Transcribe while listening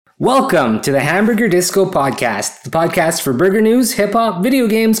Welcome to the Hamburger Disco Podcast, the podcast for burger news, hip-hop, video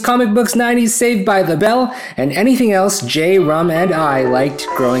games, comic books, 90s, Saved by the Bell, and anything else Jay, Rum, and I liked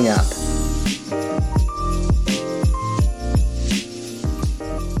growing up.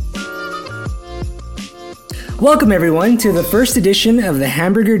 Welcome, everyone, to the first edition of the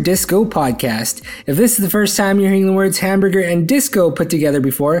Hamburger Disco Podcast. If this is the first time you're hearing the words hamburger and disco put together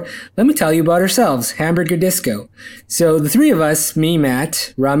before, let me tell you about ourselves, Hamburger Disco. So the three of us, me,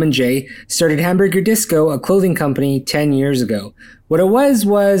 Matt, Rum, and Jay, started Hamburger Disco, a clothing company, 10 years ago. What it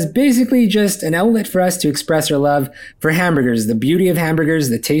was basically just an outlet for us to express our love for hamburgers, the beauty of hamburgers,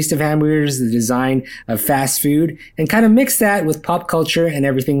 the taste of hamburgers, the design of fast food, and kind of mix that with pop culture and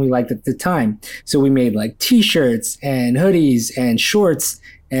everything we liked at the time. So we made like t-shirts and hoodies and shorts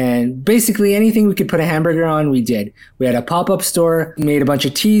and basically anything we could put a hamburger on, we did. We had a pop-up store, made a bunch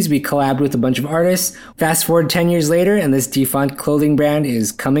of tees, we collabed with a bunch of artists. Fast forward 10 years later, and this defunct clothing brand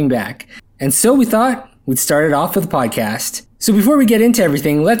is coming back. And so we thought we'd start it off with a podcast. So before we get into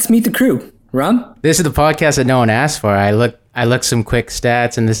everything, let's meet the crew. Rum? This is the podcast that no one asked for. I looked some quick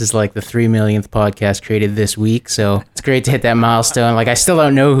stats, and this is like the 3 millionth podcast created this week. So it's great to hit that milestone. Like, I still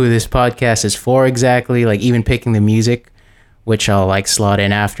don't know who this podcast is for exactly. Like, even picking the music, which I'll like slot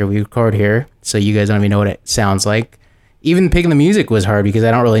in after we record here, so you guys don't even know what it sounds like. Even picking the music was hard because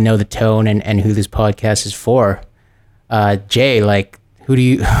I don't really know the tone and who this podcast is for. Jay, like, what do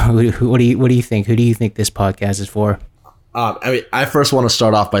you think? Who do you think this podcast is for? I first want to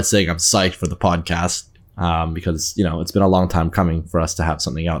start off by saying I'm psyched for the podcast because, it's been a long time coming for us to have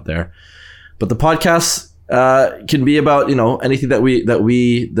something out there. But the podcast can be about, anything that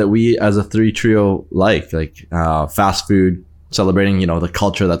we as a three trio like fast food, celebrating, the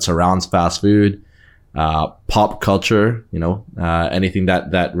culture that surrounds fast food, pop culture, anything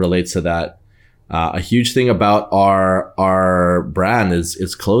that relates to that. A huge thing about our brand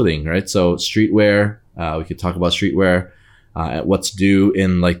is clothing, right? So streetwear, we could talk about streetwear. What's due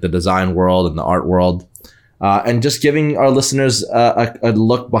in like the design world and the art world, and just giving our listeners a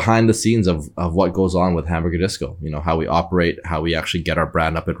look behind the scenes of what goes on with Hamburger Disco, how we operate, how we actually get our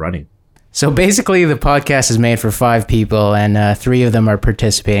brand up and running. So basically the podcast is made for 5 people, and 3 of them are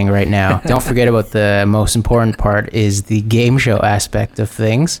participating right now. Don't forget about the most important part is the game show aspect of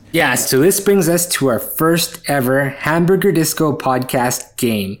things. Yeah, so this brings us to our first ever Hamburger Disco podcast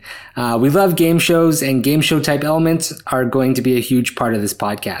game. We love game shows, and game show type elements are going to be a huge part of this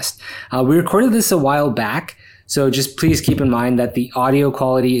podcast. We recorded this a while back, so just please keep in mind that the audio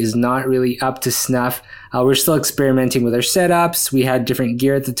quality is not really up to snuff. We're still experimenting with our setups. We had different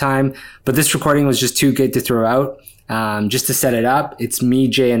gear at the time, but this recording was just too good to throw out. Just to set it up, it's me,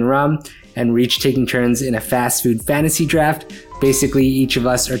 Jay, and Rum, and we're each taking turns in a fast food fantasy draft. Basically, each of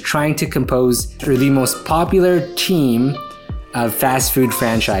us are trying to compose for the most popular team of fast food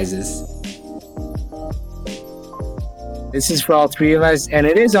franchises. This is for all 3 of us, and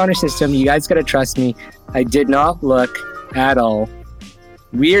it is honor system. You guys gotta trust me. I did not look at all.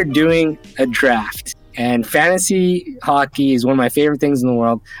 We are doing a draft. And fantasy hockey is one of my favorite things in the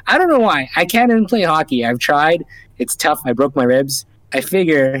world. I don't know why. I can't even play hockey. I've tried. It's tough. I broke my ribs. I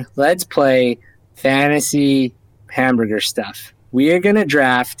figure let's play fantasy hamburger stuff. We are going to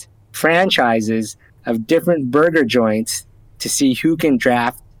draft franchises of different burger joints to see who can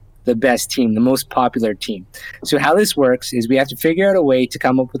draft the best team, the most popular team. So how this works is we have to figure out a way to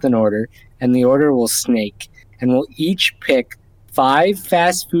come up with an order, and the order will snake. And we'll each pick 5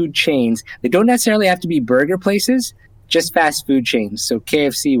 fast food chains. They don't necessarily have to be burger places, just fast food chains. So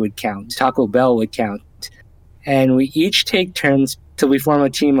KFC would count, Taco Bell would count. And we each take turns till we form a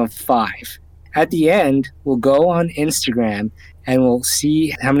team of 5. At the end, we'll go on Instagram and we'll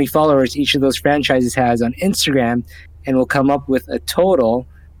see how many followers each of those franchises has on Instagram, and we'll come up with a total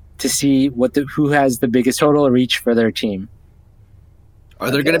to see who has the biggest total reach for their team. Are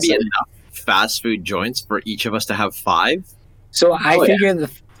there going to be enough fast food joints for each of us to have 5? So I figure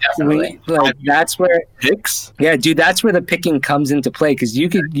that's where picks. Yeah, dude, that's where the picking comes into play, because you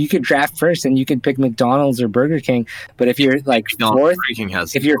could draft first and you could pick McDonald's or Burger King, but if you're like fourth,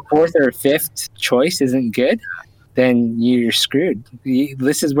 if your 4th or 5th choice isn't good, then you're screwed.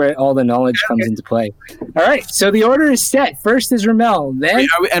 This is where all the knowledge comes into play. All right, so the order is set. First is Ramel, then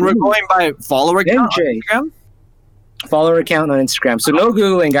we're going by follower count on Instagram. Follower account on Instagram. So no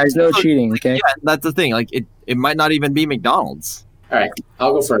Googling, guys. No cheating, okay? Yeah, that's the thing. Like, it might not even be McDonald's. All right,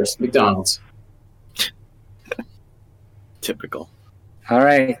 I'll go first. McDonald's. Typical. All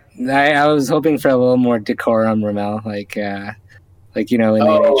right. I was hoping for a little more decorum, Ramel. Like in the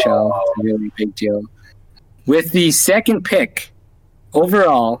NHL. It's a really big deal. With the second pick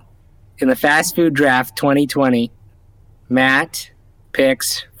overall in the Fast Food Draft 2020, Matt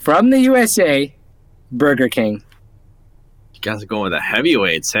picks from the USA, Burger King. You guys are going with the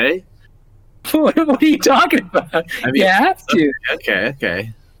heavyweights, hey? What are you talking about? You have to.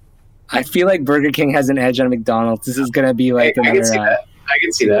 Okay. I feel like Burger King has an edge on McDonald's. This is going to be like I can see that. I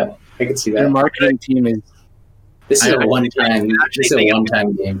can see their that. marketing team is. This is a one-time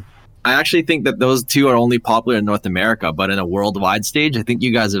game. I actually think that those two are only popular in North America, but in a worldwide stage, I think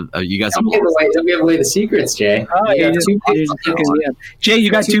you guys have. Don't give away the secrets, Jay. Oh, yeah, Jay, you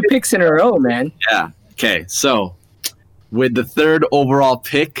got 2 picks in a row, man. Yeah. Okay. So, with the 3rd overall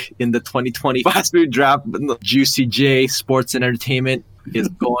pick in the 2020 fast food draft, Juicy J Sports and Entertainment is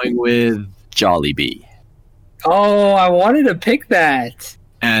going with Jollibee. Oh, I wanted to pick that.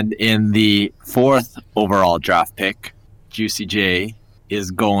 And in the 4th overall draft pick, Juicy J is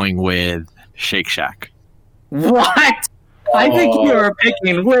going with Shake Shack. What? I think you are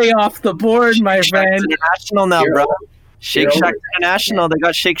picking way off the board, my friend. International now, bro. Shake Shack International. They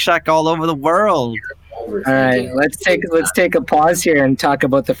got Shake Shack all over the world. All right, let's take a pause here and talk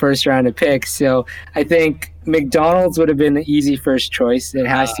about the first round of picks. So I think McDonald's would have been the easy first choice. It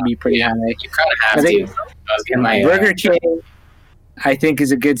has to be pretty high. You kind of have to. I was getting my Burger King, I think,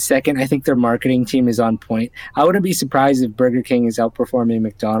 is a good second. I think their marketing team is on point. I wouldn't be surprised if Burger King is outperforming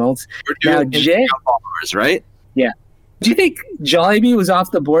McDonald's. Now, Jay, followers, right? Yeah. Do you think Jollibee was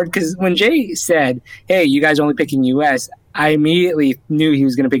off the board? Because when Jay said, "Hey, you guys are only picking US," I immediately knew he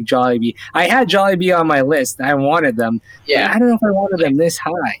was going to pick Jollibee. I had Jollibee on my list. I wanted them. Yeah. I don't know if I wanted them this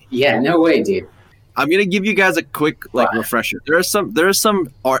high. Yeah, no way, dude. I'm gonna give you guys a quick refresher. There are some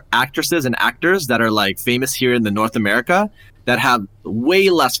actresses and actors that are like famous here in the North America that have way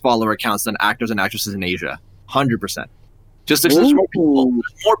less follower accounts than actors and actresses in Asia. 100%. Just there's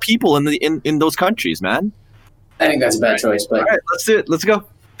more people in those countries, man. I think that's a bad choice, but all right, let's do it. Let's go.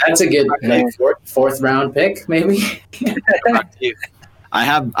 That's a good fourth round pick, maybe. I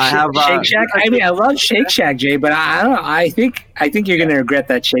have Shake Shack. I mean, I love Shake Shack, Jay, but I don't know. I think you're gonna regret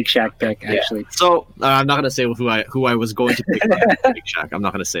that Shake Shack pick, actually. So I'm not gonna say who I was going to pick. Shake Shack. I'm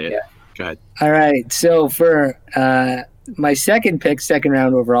not gonna say it. Yeah. Go ahead. All right. So for my second pick, second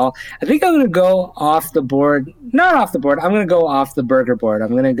round overall, I think I'm gonna go off the board. Not off the board. I'm gonna go off the burger board.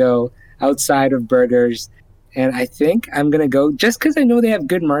 I'm gonna go outside of burgers. And I think I'm going to go just because I know they have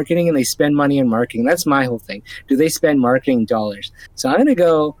good marketing and they spend money on marketing. That's my whole thing. Do they spend marketing dollars? So I'm going to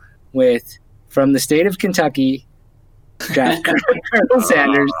go with, from the state of Kentucky, draft Colonel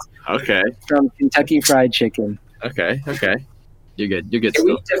Sanders. Okay. From Kentucky Fried Chicken. Okay. You're good. Can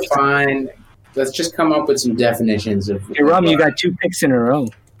we define, let's just come up with some definitions of... Hey, Rum, you got 2 picks in a row.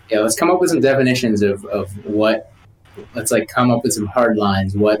 Yeah, let's come up with some definitions of what... Let's come up with some hard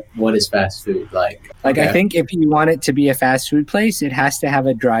lines. What is fast food like? Okay. I think if you want it to be a fast food place, it has to have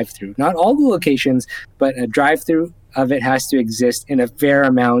a drive-through. Not all the locations, but a drive-through of it has to exist in a fair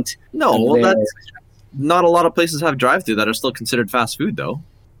amount. No, that's not a lot of places have drive-through that are still considered fast food, though.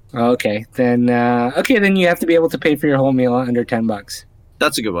 Okay, then you have to be able to pay for your whole meal under $10.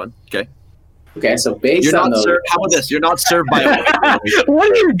 That's a good one. Okay, so based on those... How about this? You're not served by a waiter.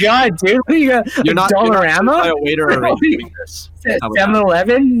 What do you got, dude? What do you got? You're not served by Dollarama? a waiter or anything.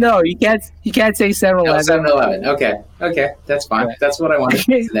 7-Eleven? No, you can't say 7-Eleven. No, 7-Eleven. Okay, that's fine. Okay. That's what I wanted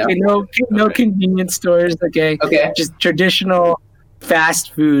to know. No convenience stores. Okay. Just traditional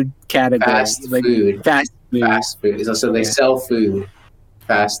fast food category. Fast food. So they sell food.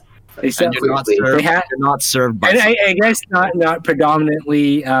 Fast. They sell you're not served by. And I guess not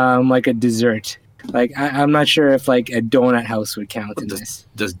predominantly like a dessert. Like I'm not sure if like a donut house would count in this.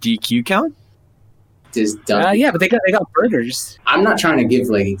 Does DQ count? Yeah, but they got burgers. I'm not trying to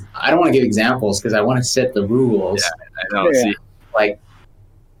give I don't want to give examples because I want to set the rules. Yeah, I know. Yeah. See,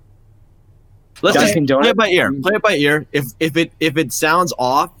 let's just play it by ear. Play it by ear. If it sounds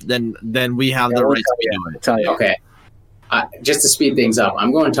off, then we have the right to tell you. Okay. Just to speed things up,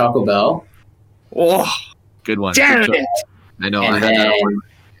 I'm going Taco Bell. Oh, good one. Damn it! I know. And then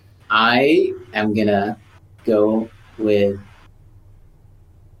I am gonna go with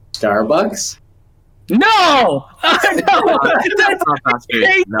Starbucks. No! That's not fast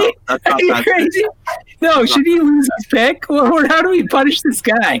food. No, that's not fast crazy. No, should he lose his pick? How do we punish this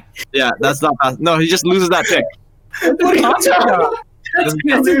guy? Yeah, that's not fast. No, he just loses that pick. What are you talking about? That's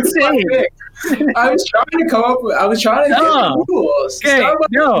insane. I was trying to come up with. I was trying to get rules. Okay,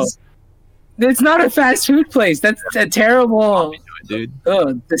 no, it's not a fast food place. That's a terrible, dude.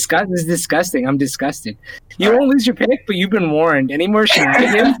 Oh, this is disgusting. I'm disgusted. You won't lose your pick, but you've been warned. Any more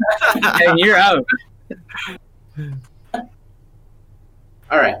shenanigans, and you're out.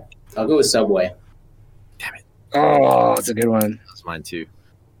 All right, I'll go with Subway. Damn it! Oh, it's a good one. That's mine too.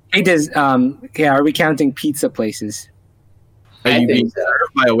 Hey, are we counting pizza places? Are I you being think so.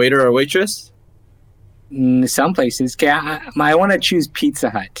 served by a waiter or waitress? Some places. Okay, I want to choose Pizza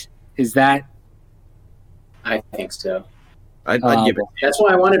Hut. Is that? I think so. I'd Oh, give it. That's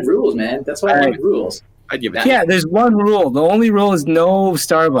why I wanted rules, man. That's why I wanted rules. I'd give it. Yeah, there's one rule. The only rule is no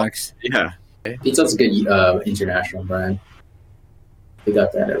Starbucks. Yeah. Pizza Hut's a good international brand. They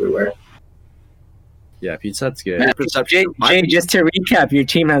got that everywhere. Yeah, Pizza Hut's good. Man, Jay, Perception. Jay, just to recap, your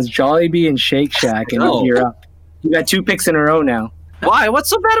team has Jollibee and Shake Shack, and No. you're up. You got 2 picks in a row now. Why? What's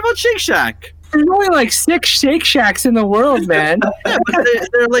so bad about Shake Shack? There's only like 6 Shake Shacks in the world, man. Yeah, but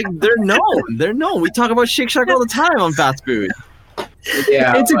they're known. They're known. We talk about Shake Shack all the time on fast food.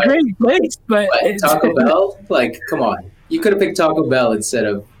 Yeah, It's a great place, but it's, Taco Bell. Like, come on, you could have picked Taco Bell instead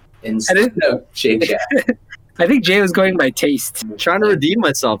of Shake Shack. I think Jay was going by taste. I'm trying to redeem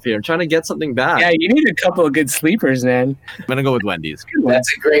myself here. I'm trying to get something back. Yeah, you need a couple of good sleepers, man. I'm gonna go with Wendy's.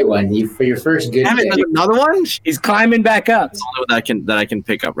 That's a great one. For your first good Damn it, day. there's another one. He's climbing back up. The only one that I can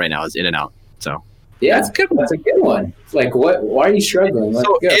pick up right now is In-N-Out. So Yeah, That's a good one. That's a good one. Like, what? Why are you struggling? Let's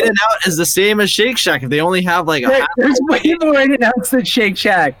go. In-N-Out is the same as Shake Shack. If they only have like a half. There's way more In-N-Outs than Shake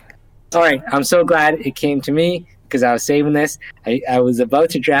Shack. All right, I'm so glad it came to me because I was saving this. I was about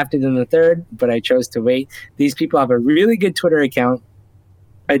to draft it in the 3rd, but I chose to wait. These people have a really good Twitter account.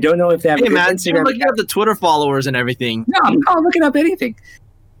 I don't know if they have Hey a good man, Instagram look at the Twitter followers and everything. No, I'm not looking up anything.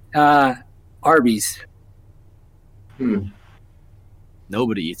 Arby's.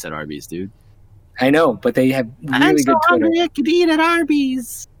 Nobody eats at Arby's, dude. I know, but they have really good Twitter. I could eat at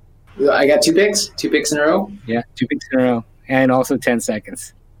Arby's. I got 2 picks. 2 picks in a row. Yeah, 2 picks in a row. And also 10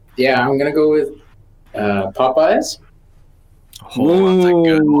 seconds. Yeah, I'm gonna go with Popeyes. Oh, that's a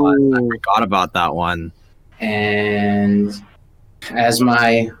good one. I Ooh. forgot about that one. And as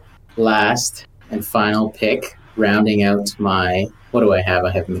my last and final pick, rounding out my, what do I have?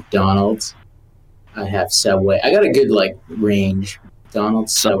 I have McDonald's. I have Subway. I got a good range.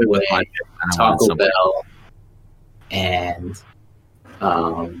 McDonald's, Subway, Taco Bell, and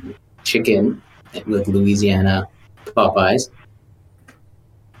chicken with Louisiana Popeyes.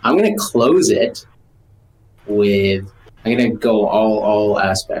 I'm gonna close it with. I'm gonna go all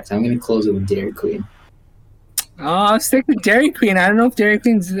aspects. I'm gonna close it with Dairy Queen. Oh, I'll stick with Dairy Queen. I don't know if Dairy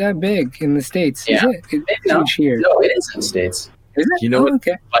Queen's that big in the States. Yeah. Is it? It's No, huge here. no, it is in the States, Is it? You know what-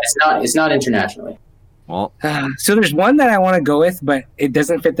 Okay. but it's not internationally. Well, So there's one that I want to go with, but it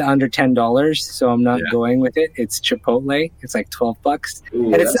doesn't fit the under $10, so I'm not Yeah. going with it. It's Chipotle. It's like $12, Ooh,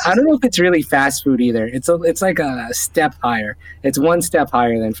 and it's that's- I don't know if it's really fast food either. It's like a step higher. It's one step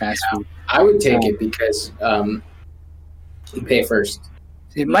higher than fast food. I would take it because you pay first.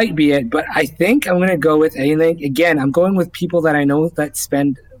 It might be it, but I think I'm going to go with anything. Again, I'm going with people that I know that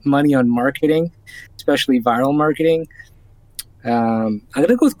spend money on marketing, especially viral marketing. I'm going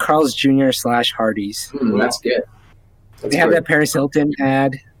to go with Carl's Jr. / Hardee's. That's good. That's They have good. that Paris Hilton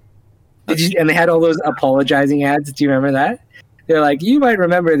ad. And they had all those apologizing ads. Do you remember that? They're like, you might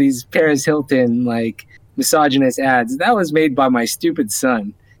remember these Paris Hilton misogynist ads. That was made by my stupid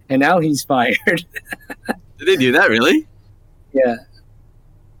son, and now he's fired. did they do that really? Yeah.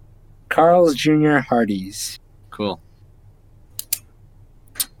 Carl's Jr. Hardee's. Cool.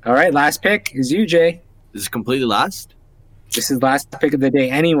 All right, last pick is you, Jay. This is completely last. This is last pick of the day.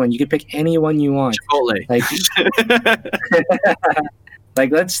 Anyone. You can pick anyone you want. Chipotle.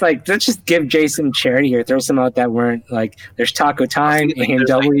 Let's just give Jay some charity here. Throw some out that weren't there's Taco Time,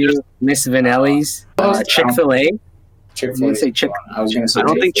 A&W, Miss Vanelli's, Chick-fil-A. Chick-fil-A. I didn't say Chick- I was going to say I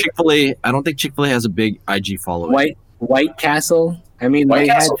don't think Chick-fil-A. Chick-fil-A has a big IG following. White Castle. I mean, White they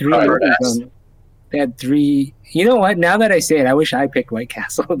Castle had 3 probably burgers best. on. They had 3. You know what? Now that I say it, I wish I picked White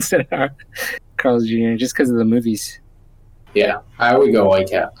Castle instead of Carl's Jr. just because of the movies. Yeah, I would go White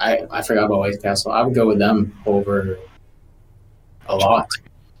Castle. I forgot about White Castle. I would go with them over a lot.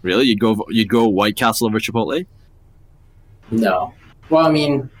 Really? You'd go White Castle over Chipotle? No. Well, I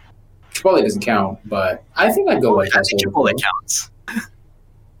mean, Chipotle doesn't count, but I think I'd go White I Castle. think over Chipotle them. counts.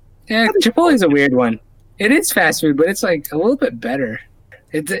 Yeah, Chipotle's a weird one. It is fast food, but it's a little bit better.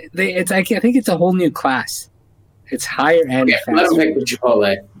 I think it's a whole new class. It's higher end Okay, let fast them food. pick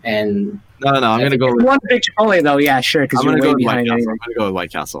Chipotle, and No, I'm gonna go. If With, you want to pick Chipotle though, yeah, sure, because I'm you're gonna go way with White behind Castle. anyway. I'm gonna go with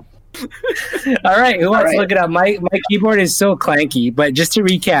White Castle. All right, who wants right. to look it up? My keyboard is so clanky, but just to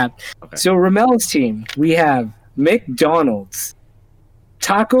recap. Okay. So Ramel's team, we have McDonald's,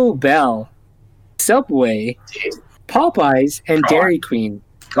 Taco Bell, Subway, Popeyes, and Come on. Dairy Queen.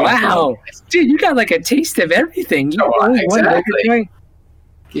 Wow. Dude, you got a taste of everything. You Come on, only one burger exactly. joint.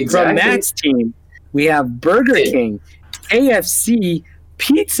 Exactly. From Matt's team, we have Burger Yeah. King, KFC,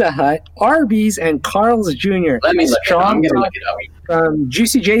 Pizza Hut, Arby's, and Carl's Jr. Let me look it up. I'm Strong going to look it up. from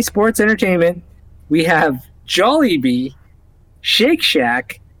Juicy J Sports Entertainment, we have Jollibee, Shake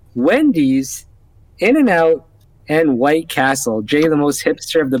Shack, Wendy's, In-N-Out, and White Castle. Jay, the most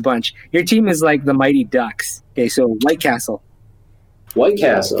hipster of the bunch. Your team is like the Mighty Ducks. Okay, so White Castle. White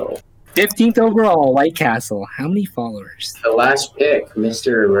Castle. 15th overall, White Castle. How many followers? The last pick,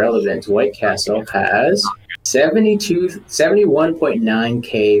 Mr. Irrelevant, White Castle has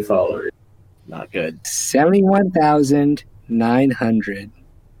 71.9K followers. Not good. 71,900.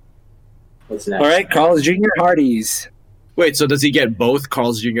 What's next? All right, Carl's Jr. Hardee's. Wait, so does he get both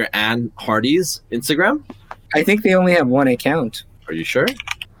Carl's Jr. and Hardee's Instagram? I think they only have one account. Are you sure?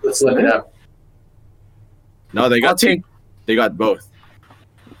 Let's look it up. No, they got two. They got both.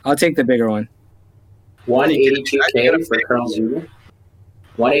 I'll take the bigger one. 182K for Carl's Jr.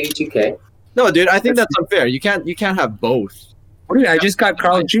 182K. No, dude, I think that's unfair. You can't have both. What do you, I just got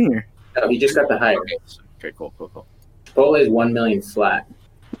Carl Jr. No, he just got the higher. Okay, cool. Chipotle is 1 million flat.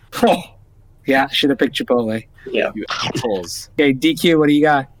 Oh, yeah, should have picked Chipotle. Yeah. You assholes. Okay, DQ, what do you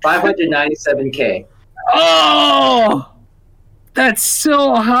got? 597K. Oh, that's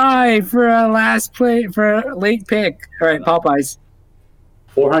so high for a late pick. All right, Popeyes.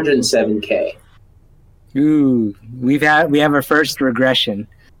 407K. Ooh, we have our first regression.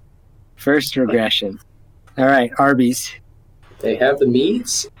 All right, Arby's. They have the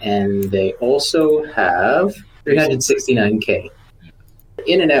meats, and they also have 369K.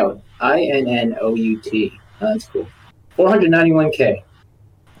 In-N-Out. INNOUT. Oh, that's cool. 491K.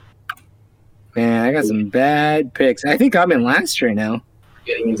 Man, I got some bad picks. I think I'm in last right now.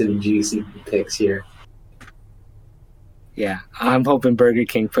 Getting into the juicy picks here. Yeah, I'm hoping Burger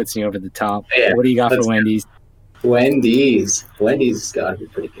King puts me over the top. Yeah, what do you got for Wendy's? Wendy's has got to be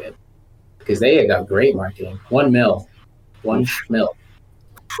pretty good. Because they got great marketing. 1 mil. 1 mil.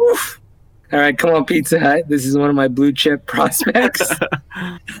 Oof. All right, come on, Pizza Hut. This is one of my blue chip prospects.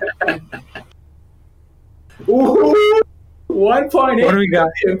 Ooh, 1.8 What do we got?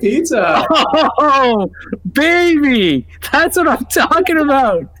 pizza. Oh, baby! That's what I'm talking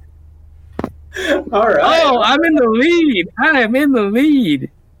about. All right. Oh, I'm in the lead. I am in the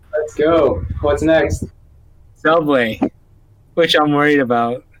lead. Let's go. What's next? Subway, which I'm worried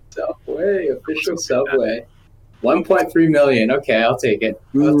about. Subway, official Subway. 1.3 million. Okay, I'll take it.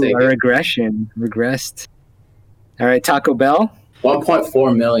 I'll take it. Regressed. All right, Taco Bell.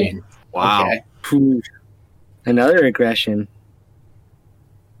 1.4 million. Wow. Okay. Ooh, another regression.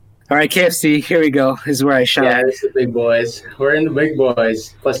 All right, KFC. Here we go. This is where I shine. Yeah, this is the big boys. We're in the big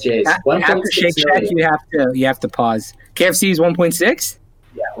boys. Plus J's. After Shake Shack, you have to pause. KFC is 1.6.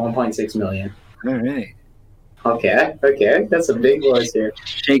 Yeah, 1.6 million. All right. Okay. That's some big boys here.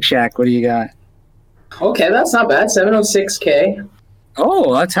 Shake Shack. What do you got? Okay, that's not bad. 706K.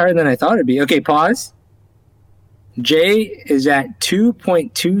 Oh, that's higher than I thought it'd be. Okay, pause. Jay is at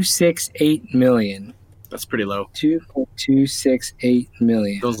 2.268 million. That's pretty low. 2.268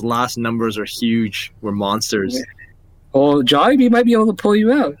 million. Those last numbers are huge. We're monsters. Oh, Jollibee might be able to pull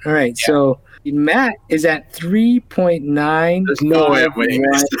you out. All right, so Matt is at 3.9. There's no way I'm winning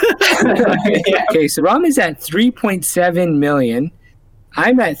this. Okay, so Ram is at 3.7 million.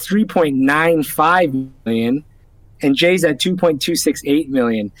 I'm at 3.95 million, and Jay's at 2.268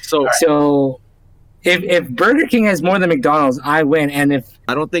 million. So if Burger King has more than McDonald's, I win. And if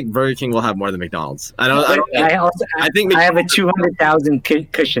I don't think Burger King will have more than McDonald's. I think I have a 200,000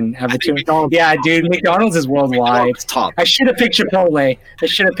 cushion. Yeah, dude, McDonald's is worldwide. Top. I should have picked Chipotle. I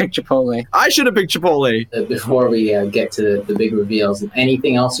should have picked Chipotle. Before we get to the big reveals,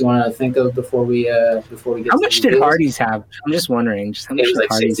 anything else you want to think of before we get? How much did Hardee's have? I'm just wondering. How much it was like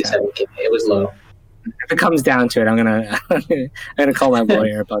Hardee's 67K. It was low. If it comes down to it, I'm gonna call my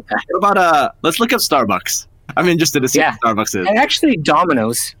lawyer about that. What about let's look up Starbucks. I'm interested to see what Starbucks is. And actually,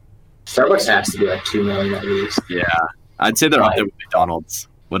 Domino's. Starbucks has to be like 2 million at least. Yeah, I'd say they're up there with McDonald's.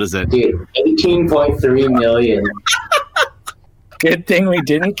 What is it? Dude, 18.3 million. Good thing we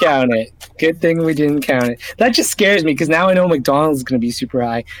didn't count it. That just scares me because now I know McDonald's is going to be super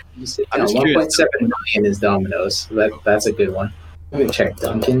high. 1.7 million is Domino's. That's a good one. Let me check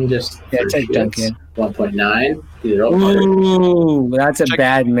Dunkin'. Check Dunkin'. 1.9. They're all Ooh, that's a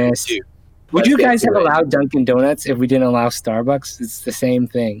bad miss. Would you guys have allowed Dunkin' Donuts if we didn't allow Starbucks? It's the same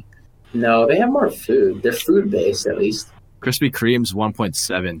thing. No, they have more food. They're food-based, at least. Krispy Kreme's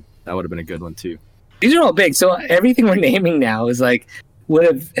 1.7. That would have been a good one, too. These are all big. So everything we're naming now is would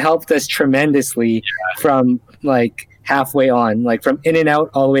have helped us tremendously from halfway on, from In-N-Out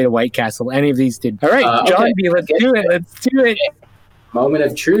all the way to White Castle. Any of these did. All right, Jollibee, let's do it. Moment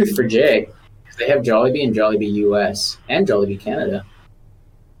of truth for Jay. They have Jollibee and Jollibee US and Jollibee Canada.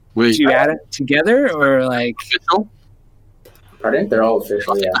 Did you add it together or official? Pardon? They're all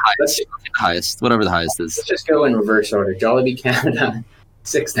official, yeah. The highest, whatever the highest is. Let's just go in reverse order. Jollibee Canada,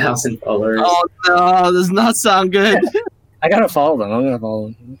 6,000 followers. Oh no, does not sound good. I gotta follow them. I'm gonna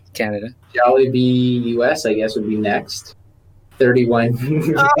follow Canada. Jollibee US, I guess, would be next.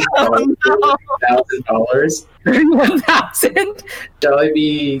 31,000 followers. 31,000.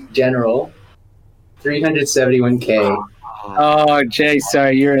 Jollibee General, 371K. Oh, Jay,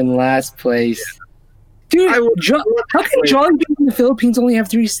 sorry, you're in last place. Dude, how can Jollibee in the Philippines only have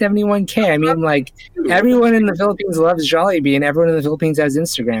 371K? I mean, like, everyone in the Philippines loves Jollibee, and everyone in the Philippines has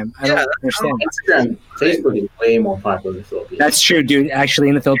Instagram. I don't understand. Instagram, Facebook is way more popular in the Philippines. That's true, dude. Actually,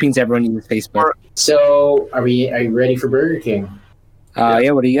 in the Philippines, everyone uses Facebook. So, are you ready for Burger King?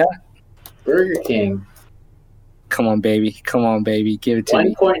 Yeah, what do you got? Burger King. Come on, baby. Give it to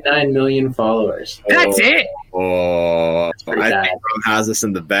me. 1.9 million followers. That's it. Oh, I pretty think bad. Ron has this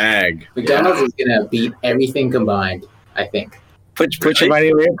in the bag. McDonald's is gonna beat everything combined, I think. Put your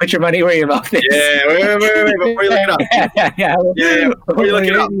money where your mouth is. Yeah, wait, before you look it up. Yeah. Before you look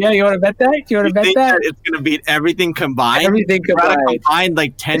it up. Yeah, you want to bet that? You want to bet think that? it's gonna beat everything combined? Everything We're at a combined. combined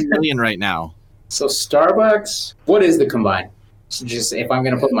like 10 million right now. So Starbucks, what is the combined? So just if I'm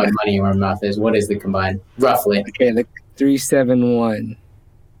gonna put my money where my mouth is, what is the combined? Roughly. Okay, the 371.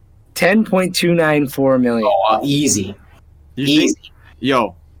 10.294 million. Oh, easy. You Easy. think?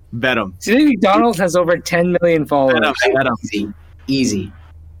 Yo, bet him. See, McDonald's has over 10 million followers. Bet him. Easy.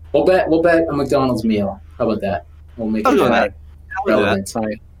 We'll bet a McDonald's meal. How about that? We'll make I'll it do that. relevant.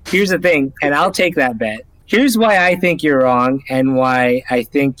 Fine. Here's the thing, and I'll take that bet. Here's why I think you're wrong and why I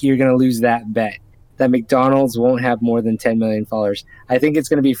think you're going to lose that bet. That McDonald's won't have more than 10 million followers. I think it's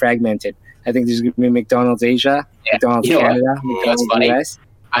going to be fragmented. I think there's going to be McDonald's Asia, Yeah. McDonald's You know what? Canada, You know what's McDonald's funny? US.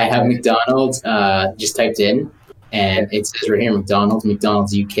 I have McDonald's just typed in, and it says right here McDonald's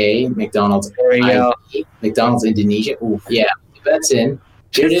UK, McDonald's There we go. IE, McDonald's Indonesia. Ooh, yeah, that's in.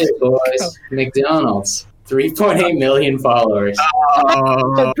 Here it is, boys. McDonald's, 3.8 million followers.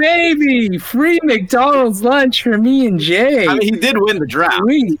 Oh, baby! Free McDonald's lunch for me and Jay. I mean, he did win the draft.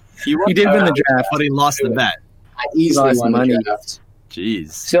 Sweet. He did win the draft. but he lost the bet. I easily Lost won money. the draft.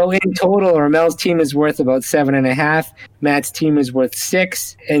 Jeez. So in total, Ramel's team is worth about 7.5. Matt's team is worth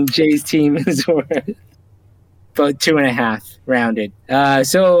 6, and Jay's team is worth about 2.5 rounded.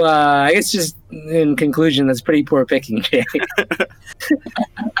 So I guess just in conclusion, that's pretty poor picking, Jay.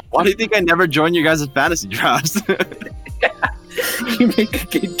 Why do you think I never joined you guys' fantasy drafts? You make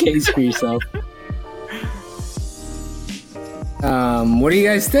a good case for yourself. What do you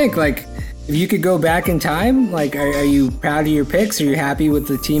guys think? Like, if you could go back in time, like, are you proud of your picks? Are you happy with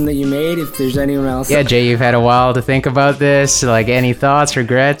the team that you made? If there's anyone else, Yeah, Jay, you've had a while to think about this. Like, any thoughts,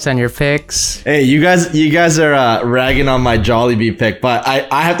 regrets on your picks? Hey, you guys are ragging on my Jollibee pick, but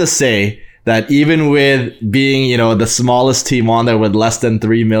I have to say that even with being, the smallest team on there with less than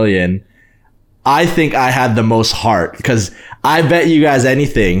 3 million, I think I had the most heart, because I bet you guys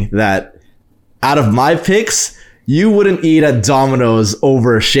anything that out of my picks, you wouldn't eat at Domino's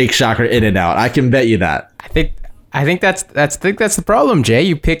over Shake Shack or In-N-Out. I can bet you that. I think that's the problem, Jay.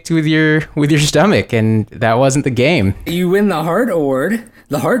 You picked with your stomach, and that wasn't the game. you win the Heart Award,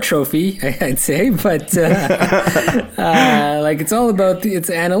 the Heart Trophy, I'd say. But like, it's all about it's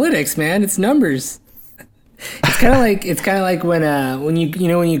analytics, man. It's numbers. It's kind of like when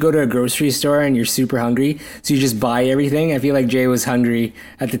you go to a grocery store and you're super hungry, so you just buy everything. I feel like Jay was hungry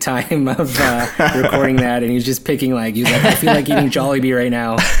at the time of recording that, and he was just picking he was like, I feel like eating Jollibee right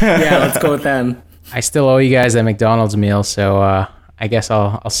now. Yeah, let's go with them. I still owe you guys a McDonald's meal, so I guess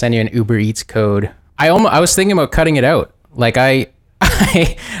I'll send you an Uber Eats code. I was thinking about cutting it out. Like I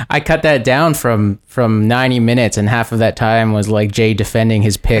cut that down from 90 minutes, and half of that time was like Jay defending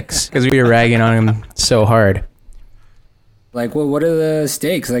his picks because we were ragging on him so hard. Like, what are the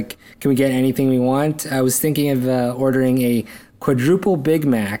stakes? Like, can we get anything we want? I was thinking of ordering a quadruple Big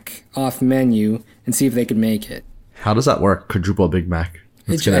Mac off menu and see if they could make it. How does that work? Quadruple Big Mac.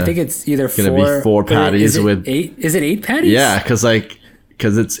 I think it's either gonna be 4 patties with 8. Is it 8 patties? Yeah, because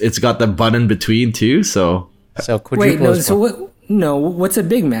it's got the bun in between too. So Quadruple. Wait, no. is So what? No, what's a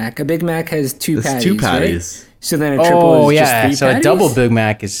Big Mac? A Big Mac has 2 it's patties. 2 patties. Right? So then a triple is just 3 so patties? a double Big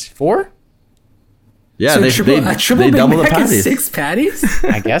Mac is 4? Yeah, So they a triple Big double the Mac patties. is 6 patties?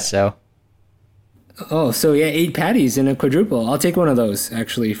 I guess so. Oh, so yeah, 8 patties in a quadruple. I'll take one of those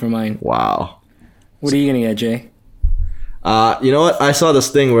actually for mine. Wow. What are you gonna get, Jay? You know what? I saw this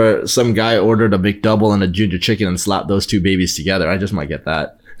thing where some guy ordered a McDouble and a Junior Chicken and slapped those 2 babies together. I just might get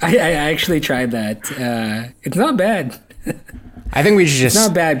that. I actually tried that. It's not bad. I think we should It's just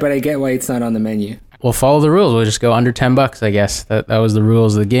not bad, but I get why it's not on the menu. we'll follow the rules. We'll just go under $10, I guess. That was the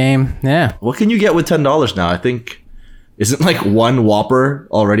rules of the game. Yeah. What can you get with $10 now? I think Isn't like one Whopper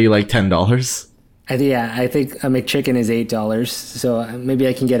already like $10? I think a McChicken is $8. So maybe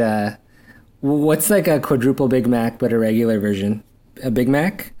I can get what's like a quadruple Big Mac but a regular version? A Big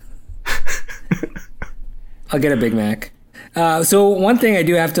Mac? I'll get a Big Mac. So one thing I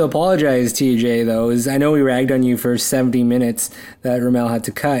do have to apologize, TJ, though, is I know we ragged on you for 70 minutes that Ramel had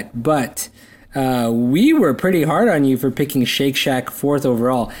to cut, but we were pretty hard on you for picking Shake Shack 4th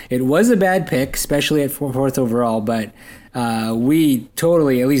overall. It was a bad pick, especially at 4th overall, but we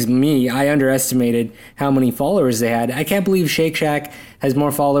totally, at least me, I underestimated how many followers they had. I can't believe Shake Shack has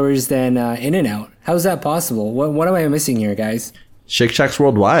more followers than In-N-Out. How's that possible? What am I missing here, guys? Shake Shack's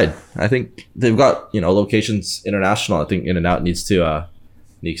worldwide. I think they've got, locations international. I think In-N-Out needs to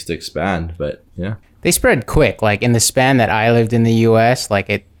expand, but yeah. They spread quick. Like in the span that I lived in the U.S., like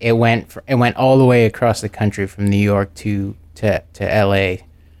it went all the way across the country from New York to L.A.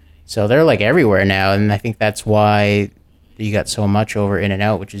 So they're like everywhere now, and I think that's why you got so much over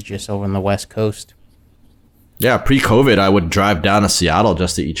In-N-Out, which is just over on the West Coast. Yeah, pre-COVID, I would drive down to Seattle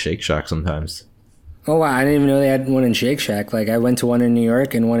just to eat Shake Shack sometimes. Oh, wow. I didn't even know they had one in Shake Shack. Like, I went to one in New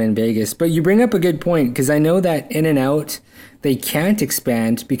York and one in Vegas. But you bring up a good point, because I know that In-N-Out, they can't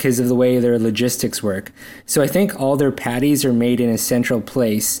expand because of the way their logistics work. So I think all their patties are made in a central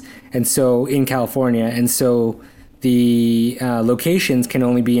place, and so in California, and so the locations can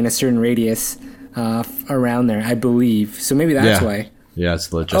only be in a certain radius around there, I believe. So maybe that's why. Yeah, it's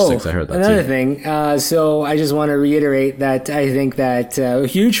the logistics. I heard that another too. thing. So I just want to reiterate that I think that a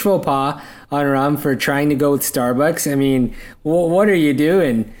huge faux pas on Ram for trying to go with Starbucks. I mean, what are you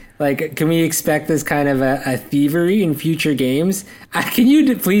doing? Like, can we expect this kind of a thievery in future games? Can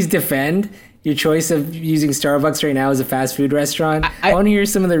you please defend your choice of using Starbucks right now as a fast food restaurant? I want to hear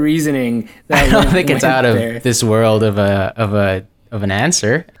some of the reasoning. I don't think it's out of this world of an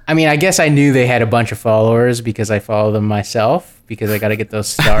answer. I mean, I guess I knew they had a bunch of followers because I follow them myself because I got to get those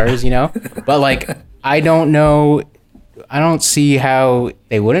stars, But like, I don't know. I don't see how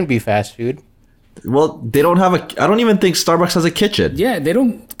they wouldn't be fast food. Well, they don't have I don't even think Starbucks has a kitchen. Yeah, they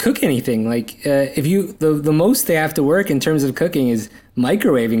don't cook anything. Like, if the most they have to work in terms of cooking is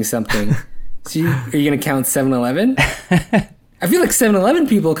microwaving something. So are you going to count 7-Eleven? I feel like 7-Eleven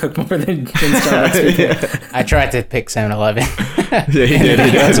people cook more than Starbucks people. Yeah. I tried to pick 7-Eleven. Yeah, he did.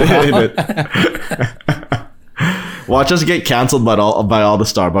 He did. Watch us get canceled by all the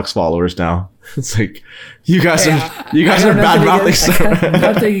Starbucks followers now. It's like you guys are bad mouthing Starbucks.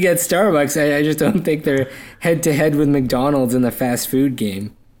 Nothing against Starbucks. I just don't think they're head to head with McDonald's in the fast food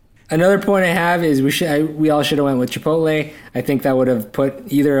game. Another point I have is we all should have went with Chipotle. I think that would have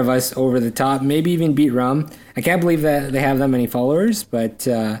put either of us over the top, maybe even beat Rum. I can't believe that they have that many followers, but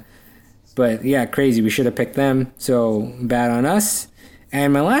yeah, crazy. We should have picked them. So bad on us.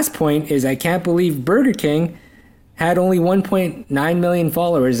 And my last point is I can't believe Burger King had only 1.9 million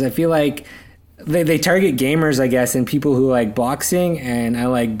followers. I feel like they target gamers, I guess, and people who like boxing, and I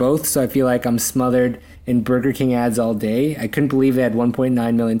like both, so I feel like I'm smothered in Burger King ads all day. I couldn't believe they had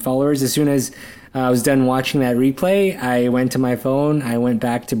 1.9 million followers. As soon as I was done watching that replay, I went to my phone, I went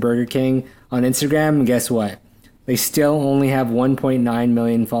back to Burger King on Instagram, and guess what? They still only have 1.9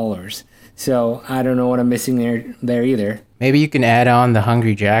 million followers. So I don't know what I'm missing there either. Maybe you can add on the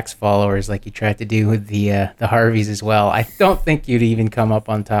Hungry Jack's followers like you tried to do with the Harveys as well. I don't think you'd even come up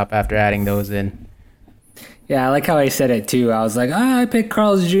on top after adding those in. Yeah, I like how I said it too. I was like, I picked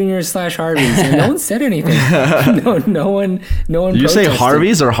Carl's Jr. / Harvey's, and no one said anything. No one. Did you say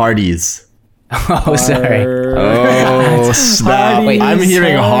Harvey's or Hardee's? Oh, sorry. Oh, snap. Wait, I'm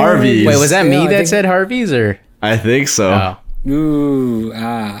hearing Harvey's. Wait, was that me that said Harvey's or? I think so. Oh. Ooh,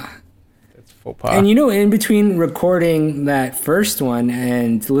 That's faux pas. And in between recording that first one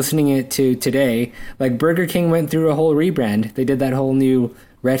and listening it to today, like Burger King went through a whole rebrand. They did that whole new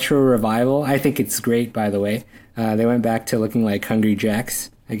retro revival. I think it's great, by the way. They went back to looking like Hungry Jacks,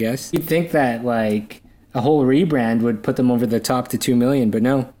 I guess. You'd think that like a whole rebrand would put them over the top to 2 million, but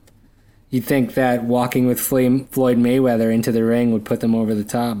no. You'd think that walking with Floyd Mayweather into the ring would put them over the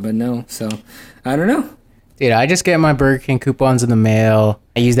top, but no. So, I don't know. Dude, I just get my Burger King coupons in the mail.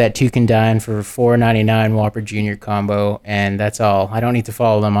 I use that Toucan Dine for $4.99 Whopper Jr. combo, and that's all. I don't need to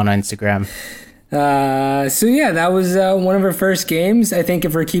follow them on Instagram. So yeah, that was one of our first games. I think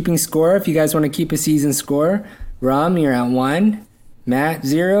if we're keeping score, if you guys want to keep a season score, Ram, you're at 1. Matt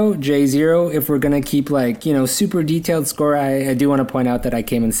 0, Jay 0. If we're gonna keep like, you know, super detailed score, I do want to point out that I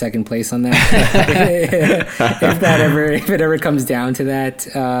came in second place on that. if it ever comes down to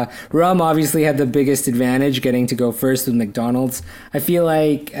that, Rum obviously had the biggest advantage, getting to go first with McDonald's. I feel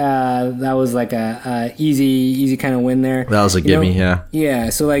like that was like a easy kind of win there. That was a gimme, yeah. Yeah,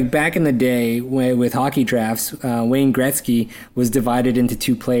 so like back in the day with hockey drafts, Wayne Gretzky was divided into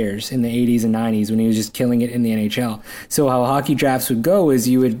two players in the 80s and 90s when he was just killing it in the NHL. So how hockey drafts would go is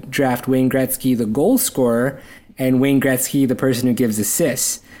you would draft Wayne Gretzky, the goal scorer, and Wayne Gretzky, the person who gives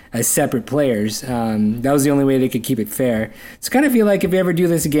assists, as separate players. That was the only way they could keep it fair. So kind of feel like if we ever do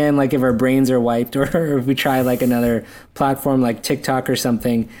this again, like if our brains are wiped or if we try like another platform like TikTok or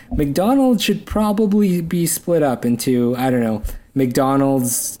something, McDonald's should probably be split up into, I don't know,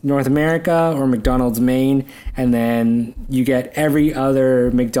 McDonald's North America or McDonald's Maine, and then you get every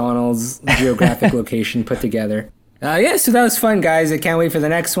other McDonald's geographic location put together. So that was fun, guys. I can't wait for the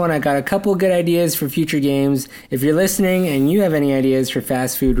next one. I got a couple good ideas for future games. If you're listening and you have any ideas for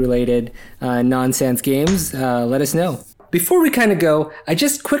fast food related nonsense games, let us know. Before we kind of go, I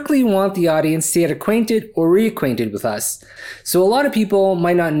just quickly want the audience to get acquainted or reacquainted with us. So a lot of people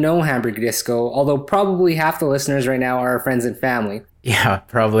might not know Hamburger Disco, although probably half the listeners right now are our friends and family. Yeah,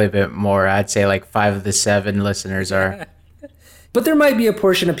 probably a bit more. I'd say like 5 of the 7 listeners are. But there might be a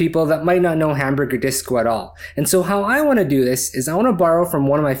portion of people that might not know Hamburger Disco at all. And so how I want to do this is I want to borrow from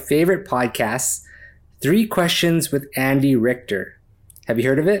one of my favorite podcasts, 3 Questions with Andy Richter. Have you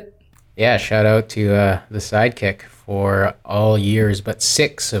heard of it? Yeah, shout out to the sidekick for all years but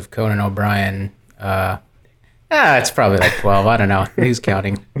 6 of Conan O'Brien. It's probably like 12. I don't know. Who's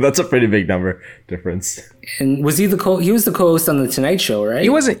counting? That's a pretty big number difference. And was he he was the co-host on the Tonight Show, right? He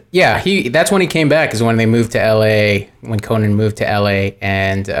wasn't. Yeah, that's when he came back, is when they moved to LA, when Conan moved to LA,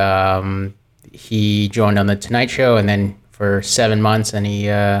 and he joined on the Tonight Show, and then for 7 months, and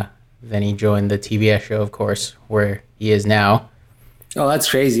then he joined the TBS show, of course, where he is now. Oh, that's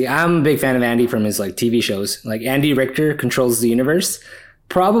crazy. I'm a big fan of Andy from his like TV shows. Like Andy Richter Controls the Universe.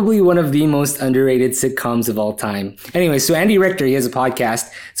 Probably one of the most underrated sitcoms of all time. Anyway, so Andy Richter, he has a podcast.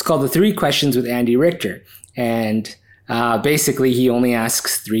 It's called The 3 Questions with Andy Richter. And basically, he only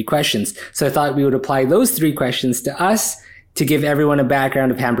asks 3 questions. So I thought we would apply those 3 questions to us to give everyone a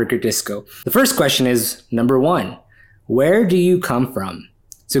background of Hamburger Disco. The first question is, number 1, where do you come from?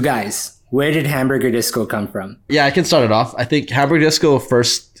 So guys, where did Hamburger Disco come from? Yeah, I can start it off. I think Hamburger Disco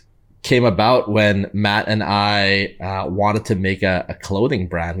first came about when Matt and I wanted to make a clothing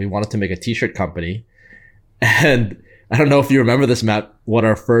brand. We wanted to make a t-shirt company. And I don't know if you remember this, Matt, what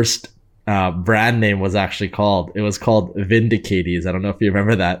our first brand name was actually called. It was called Vindicatees. I don't know if you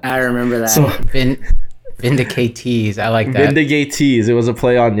remember that. I remember that. So, Vindicatees. I like that. Vindicatees. It was a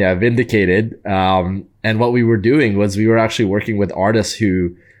play on, Vindicated. And what we were doing was we were actually working with artists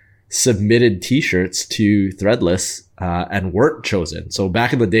who submitted t-shirts to Threadless and weren't chosen. So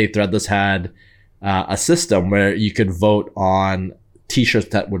back in the day, Threadless had a system where you could vote on t-shirts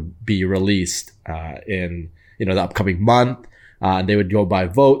that would be released in the upcoming month. They would go by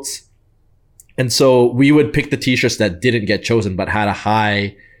votes. And so we would pick the t-shirts that didn't get chosen but had a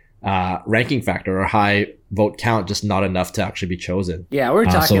high ranking factor or high vote count, just not enough to actually be chosen. Yeah, we're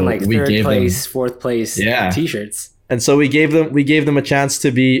talking like 3rd place, 4th place t-shirts. And so we gave them a chance to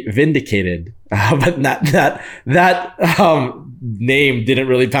be vindicated, but that name didn't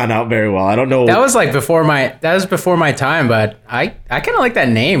really pan out very well. I don't know. That was before my time, but I kind of like that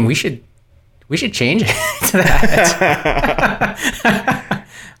name. We should change it to that.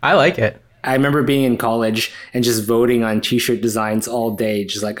 I like it. I remember being in college and just voting on t-shirt designs all day,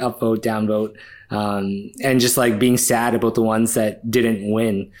 just like upvote, downvote, and just like being sad about the ones that didn't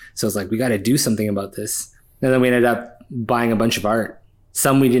win. So it's like, we got to do something about this. And then we ended up buying a bunch of art.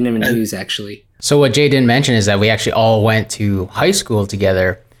 Some we didn't even use, actually. So what Jay didn't mention is that we actually all went to high school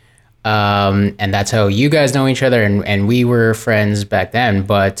together. And that's how you guys know each other. And we were friends back then.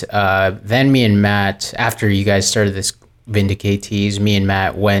 But then me and Matt, after you guys started this Vindicatees, me and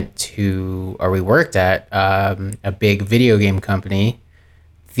Matt we worked at a big video game company,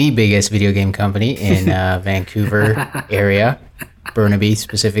 the biggest video game company in Vancouver area, Burnaby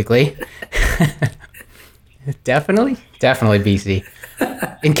specifically. Definitely BC.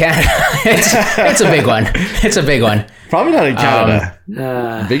 In Canada, it's a big one. It's a big one. Probably not in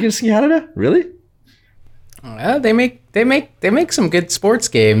Canada. Biggest in Canada, really? They make some good sports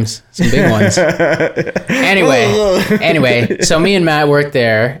games, some big ones. Anyway, so me and Matt worked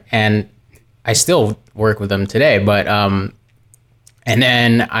there, and I still work with them today. But and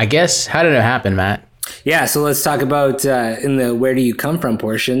then I guess, how did it happen, Matt? Yeah, so let's talk about in the where do you come from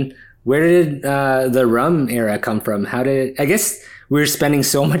portion. Where did the rum era come from? I guess we were spending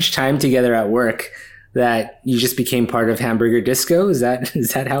so much time together at work that you just became part of Hamburger Disco. Is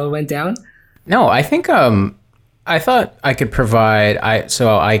that how it went down? No, I think I thought I could provide.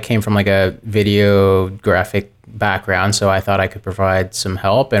 I came from like a video graphic background, so I thought I could provide some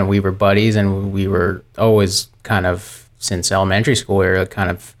help, and we were buddies, and we were always kind of, since elementary school, we were kind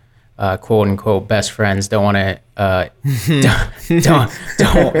of quote unquote best friends. Don't want to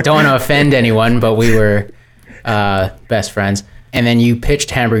don't want to offend anyone, but we were best friends. And then you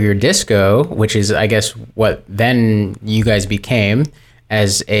pitched Hamburger Disco, which is, I guess, what then you guys became,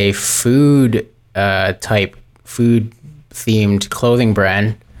 as a food themed clothing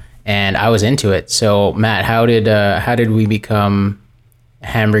brand, and I was into it. So Matt, how did we become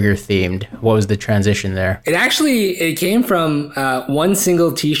hamburger themed? What was the transition there? It came from one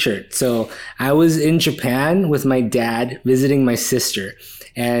single t-shirt. So I was in Japan with my dad visiting my sister,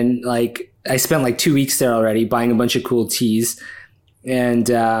 and like I spent like 2 weeks there already buying a bunch of cool tees. And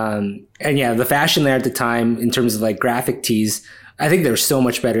yeah, the fashion there at the time in terms of like graphic tees, I think they were so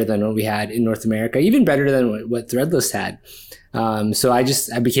much better than what we had in North America, even better than what Threadless had. So I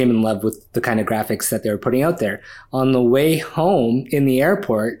became in love with the kind of graphics that they were putting out there. On the way home in the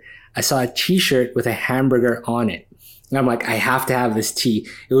airport, I saw a t-shirt with a hamburger on it. And I'm like, I have to have this tee.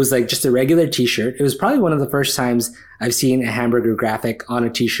 It was like just a regular t-shirt. It was probably one of the first times I've seen a hamburger graphic on a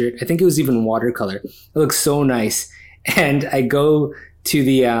t-shirt. I think it was even watercolor. It looks so nice. And I go to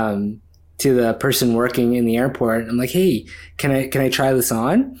the person working in the airport. I'm like, hey, can I try this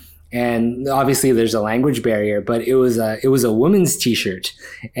on? And obviously there's a language barrier, but it was a woman's t-shirt,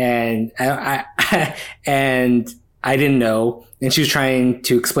 and I didn't know. And she was trying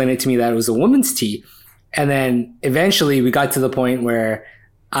to explain it to me that it was a woman's tee. And then eventually we got to the point where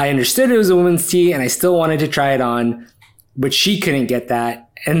I understood it was a woman's tee, and I still wanted to try it on, but she couldn't get that.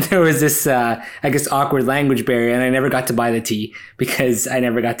 And there was this, I guess, awkward language barrier, and I never got to buy the tee because I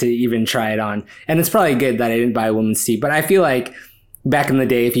never got to even try it on. And it's probably good that I didn't buy a woman's tee, but I feel like back in the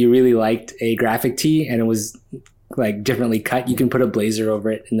day, if you really liked a graphic tee and it was like differently cut, you can put a blazer over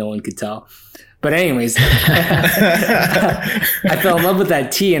it and no one could tell. But anyways, I fell in love with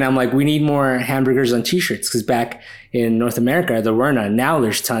that tee, and I'm like, we need more hamburgers on t-shirts, because back in North America, there were none. Now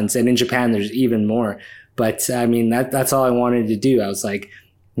there's tons, and in Japan, there's even more. But I mean, that's all I wanted to do. I was like,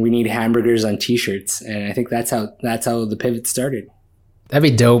 we need hamburgers on t-shirts, and I think that's how the pivot started. That'd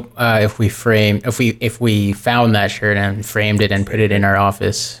be dope if we found that shirt and framed it and put it in our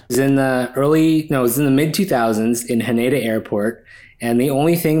office. It was in the mid 2000s in Haneda Airport, and the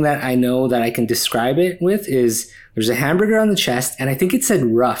only thing that I know that I can describe it with is there's a hamburger on the chest, and I think it said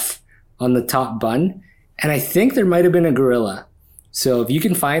rough on the top bun, and I think there might have been a gorilla. So if you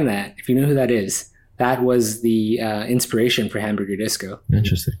can find that, if you know who that is, that was the inspiration for Hamburger Disco.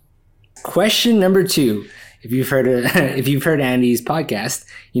 Interesting. Question number 2. If you've heard Andy's podcast,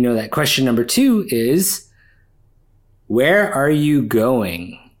 you know that question number 2 is, where are you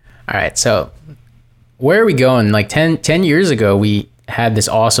going? All right. So where are we going? Like 10 years ago, we had this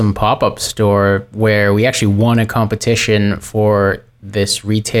awesome pop-up store where we actually won a competition for this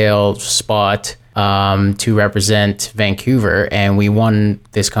retail spot to represent Vancouver. And we won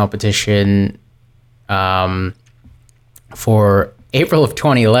this competition for April of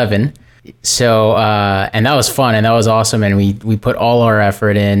 2011. So, and that was fun, and that was awesome. And we put all our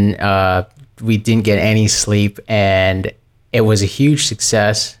effort in. We didn't get any sleep, and it was a huge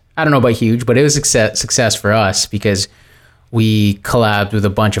success. I don't know about huge, but it was success for us because we collabed with a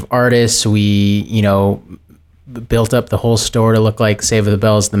bunch of artists. We, built up the whole store to look like Save the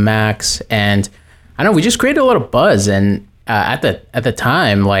Bells, the Max. And I don't know, we just created a lot of buzz. And at the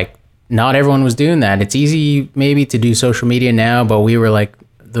time, like, not everyone was doing that. It's easy maybe to do social media now, but we were like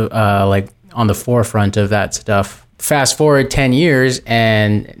on the forefront of that stuff. Fast forward 10 years,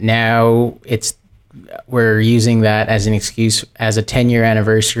 and now we're using that as an excuse as a 10-year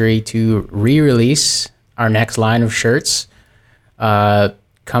anniversary to re-release our next line of shirts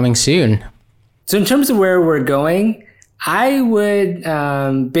coming soon. So in terms of where we're going, I would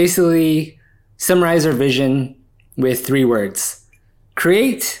basically summarize our vision with 3 words: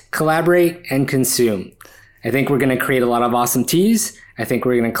 create, collaborate, and consume. I think we're going to create a lot of awesome tees. I think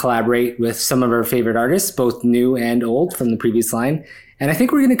we're going to collaborate with some of our favorite artists, both new and old from the previous line. And I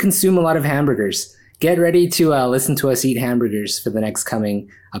think we're going to consume a lot of hamburgers. Get ready to listen to us eat hamburgers for the next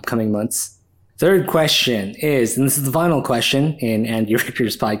upcoming months. Third question is, and this is the final question in Andy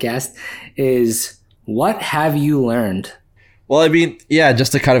Richter's podcast, is what have you learned? Well, I mean, yeah,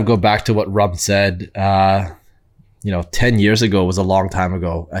 just to kind of go back to what Rum said, 10 years ago was a long time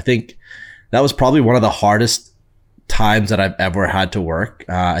ago. I think that was probably one of the hardest times that I've ever had to work.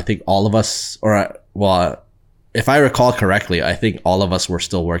 I think all of us, if I recall correctly, I think all of us were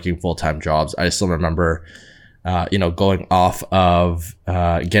still working full-time jobs. I still remember, getting off of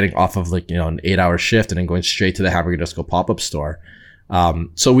an 8-hour shift and then going straight to the Hamburger Disco pop-up store.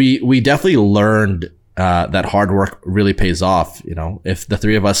 So we definitely learned that hard work really pays off. If the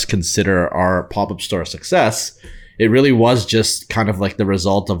three of us consider our pop-up store a success, it really was just kind of like the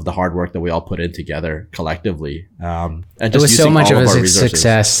result of the hard work that we all put in together collectively. And just it was so much of a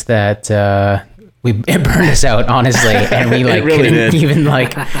success that it burned us out, honestly, and we really couldn't did. even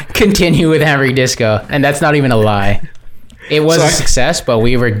continue with Hamburger Disco, and that's not even a lie. It was a success, but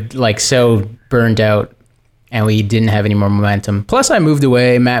we were so burned out, and we didn't have any more momentum. Plus, I moved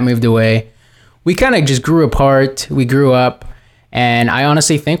away. Matt moved away. We kind of just grew apart. We grew up. And I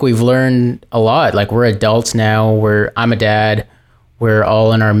honestly think we've learned a lot. We're adults now. I'm a dad. We're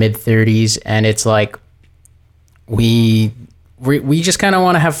all in our mid-30s, and it's we just kind of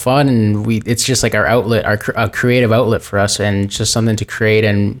want to have fun, and it's just our outlet, our creative outlet for us, and just something to create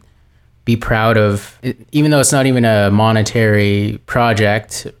and be proud of. Even though it's not even a monetary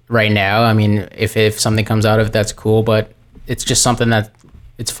project right now. I mean, if something comes out of it, that's cool. But it's just something that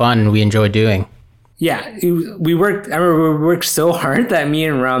it's fun and we enjoy doing. Yeah, we worked so hard that me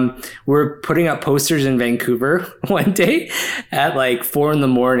and Rum were putting up posters in Vancouver one day at 4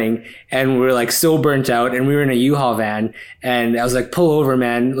 a.m, and we were so burnt out, and we were in a U-Haul van, and I was like, pull over,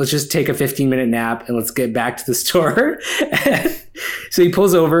 man, let's just take a 15-minute nap and let's get back to the store. So he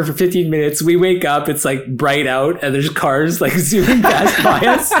pulls over for 15 minutes. We wake up, it's bright out, and there's cars zooming past by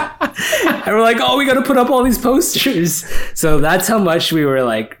us. And we're like, oh, we got to put up all these posters. So that's how much we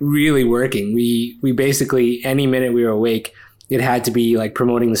were really working. We basically, any minute we were awake, it had to be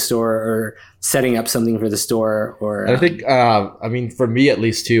promoting the store or setting up something for the store. Or I think, for me at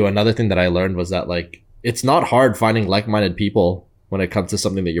least too, another thing that I learned was that it's not hard finding like-minded people when it comes to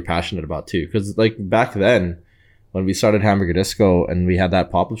something that you're passionate about too. Because back then, when we started Hamburger Disco and we had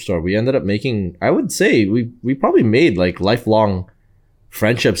that pop-up store, we ended up making, I would say, we probably made lifelong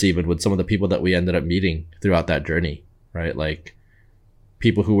friendships even with some of the people that we ended up meeting throughout that journey, right?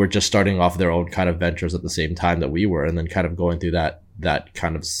 People who were just starting off their own kind of ventures at the same time that we were, and then kind of going through that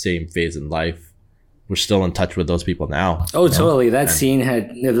kind of same phase in life. We're still in touch with those people now. Oh, totally. That scene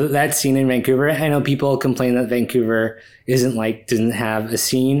in Vancouver. I know people complain that Vancouver doesn't have a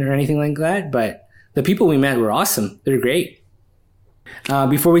scene or anything like that, but the people we met were awesome. They're great.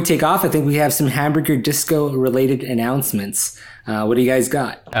 Before we take off, I think we have some Hamburger Disco related announcements. What do you guys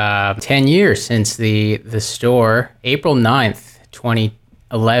got? 10 years since the store. April 9th,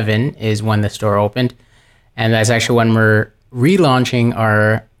 2011 is when the store opened. And that's actually when we're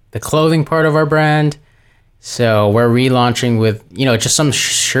relaunching the clothing part of our brand. So we're relaunching with, just some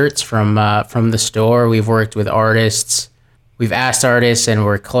shirts from the store. We've worked with artists. We've asked artists, and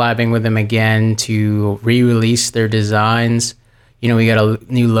we're collabing with them again to re-release their designs. We got a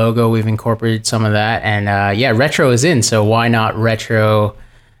new logo. We've incorporated some of that. And retro is in. So why not retro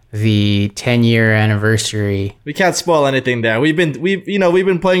the 10-year anniversary? We can't spoil anything there. We've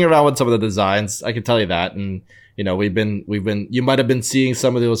been playing around with some of the designs. I can tell you that. And we've been you might have been seeing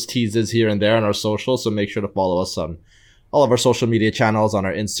some of those teases here and there on our socials. So make sure to follow us on all of our social media channels, on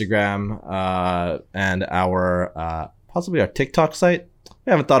our Instagram, and our possibly our TikTok site. We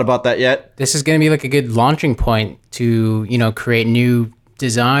haven't thought about that yet. This is going to be a good launching point to, create new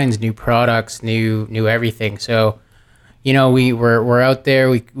designs, new products, new everything. So, we're out there.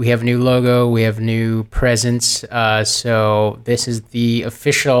 We have a new logo. We have new presence. So this is the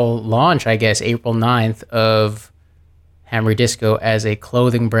official launch, I guess, April 9th of Hamburger Disco as a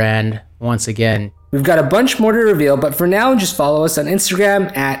clothing brand once again. We've got a bunch more to reveal, but for now, just follow us on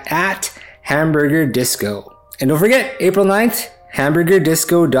Instagram at Hamburger Disco. And don't forget, April 9th,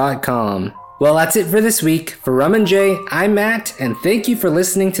 hamburgerdisco.com. Well, that's it for this week. For Rum and Jay, I'm Matt, and thank you for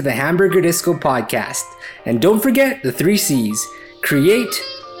listening to the Hamburger Disco podcast. And don't forget the 3 C's: create,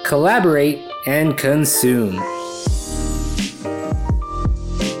 collaborate, and consume.